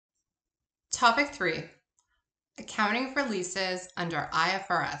Topic 3. Accounting for leases under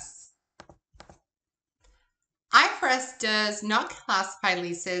IFRS. IFRS does not classify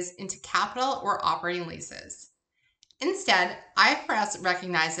leases into capital or operating leases. Instead, IFRS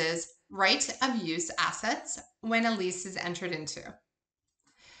recognizes right-of-use assets when a lease is entered into.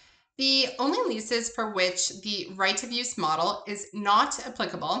 The only leases for which the right-of-use model is not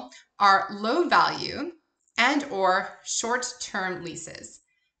applicable are low-value and/or short-term leases.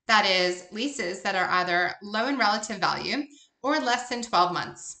 That is, leases that are either low in relative value or less than 12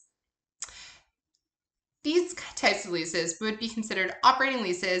 months. These types of leases would be considered operating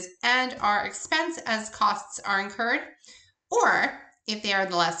leases and are expensed as costs are incurred, or, if they are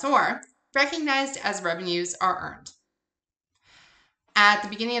the lessor, recognized as revenues are earned. At the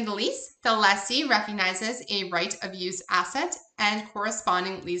beginning of the lease, the lessee recognizes a right-of-use asset and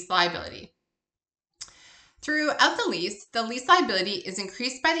corresponding lease liability. Throughout the lease liability is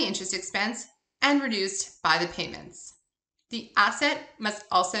increased by the interest expense and reduced by the payments. The asset must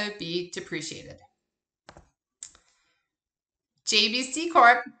also be depreciated. JBC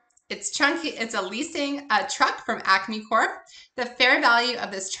Corp. It's a leasing truck from Acme Corp. The fair value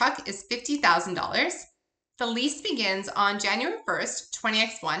of this truck is $50,000. The lease begins on January 1st,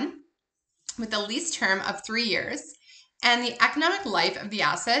 20X1 with a lease term of 3 years, and the economic life of the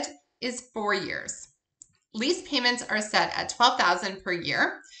asset is 4 years. Lease payments are set at $12,000 per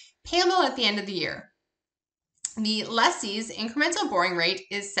year, payable at the end of the year. The lessee's incremental borrowing rate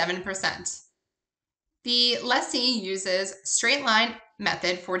is 7%. The lessee uses straight line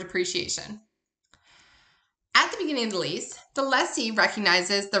method for depreciation. At the beginning of the lease, the lessee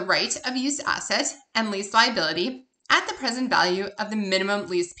recognizes the right-of-use asset and lease liability at the present value of the minimum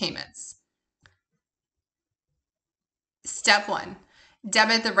lease payments. Step 1.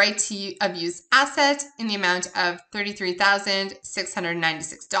 Debit the right-of-use asset in the amount of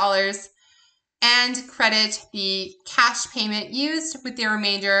 $33,696 and credit the cash payment used with the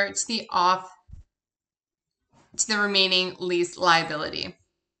remainder to the remaining lease liability.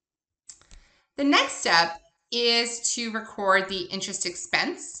 The next step is to record the interest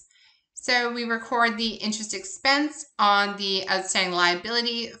expense. So we record the interest expense on the outstanding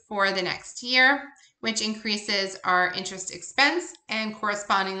liability for the next year, which increases our interest expense and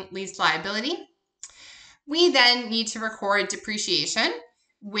corresponding lease liability. We then need to record depreciation,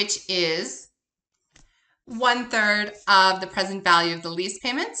 which is 1/3 of the present value of the lease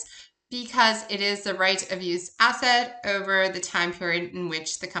payments, because it is the right-of-use asset over the time period in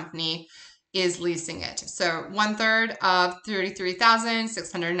which the company is leasing it. So 1/3 of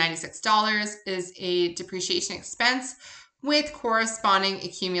 $33,696 is a depreciation expense with corresponding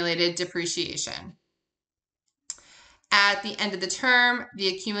accumulated depreciation. At the end of the term, the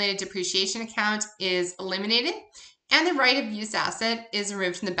accumulated depreciation account is eliminated and the right-of-use asset is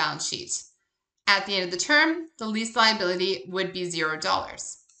removed from the balance sheet. At the end of the term, the lease liability would be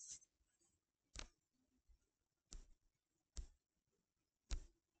 $0.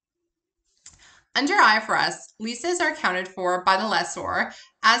 Under IFRS, leases are accounted for by the lessor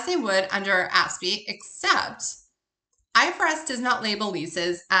as they would under ASPE, except IFRS does not label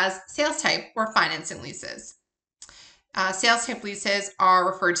leases as sales type or financing leases. Sales type leases are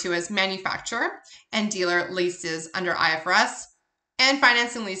referred to as manufacturer and dealer leases under IFRS, and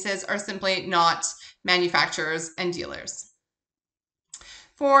financing leases are simply not manufacturers and dealers.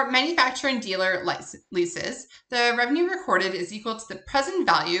 For manufacturer and dealer leases, the revenue recorded is equal to the present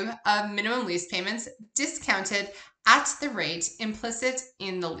value of minimum lease payments discounted at the rate implicit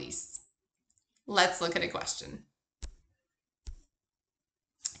in the lease. Let's look at a question.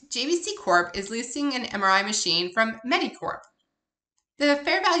 JBC Corp is leasing an MRI machine from Medicorp. The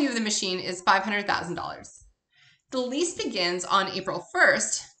fair value of the machine is $500,000. The lease begins on April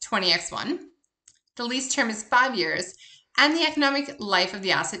 1st, 20X1. The lease term is 5 years, and the economic life of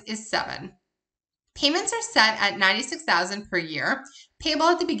the asset is 7. Payments are set at $96,000 per year, payable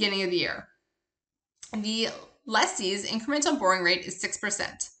at the beginning of the year. The lessee's incremental borrowing rate is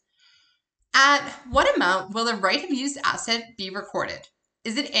 6%. At what amount will the right-of-use asset be recorded?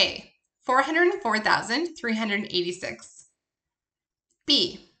 Is it A, $404,386,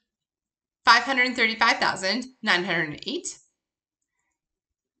 B, $535,908,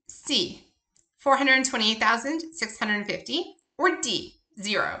 C, $428,650, or D,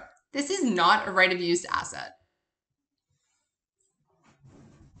 0? This is not a right-of-use asset.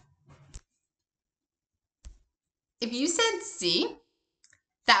 If you said C,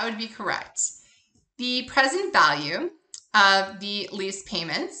 that would be correct. The present value of the lease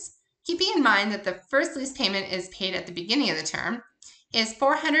payments, keeping in mind that the first lease payment is paid at the beginning of the term, is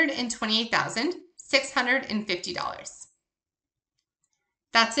 $428,650.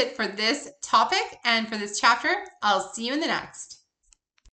 That's it for this topic and for this chapter. I'll see you in the next.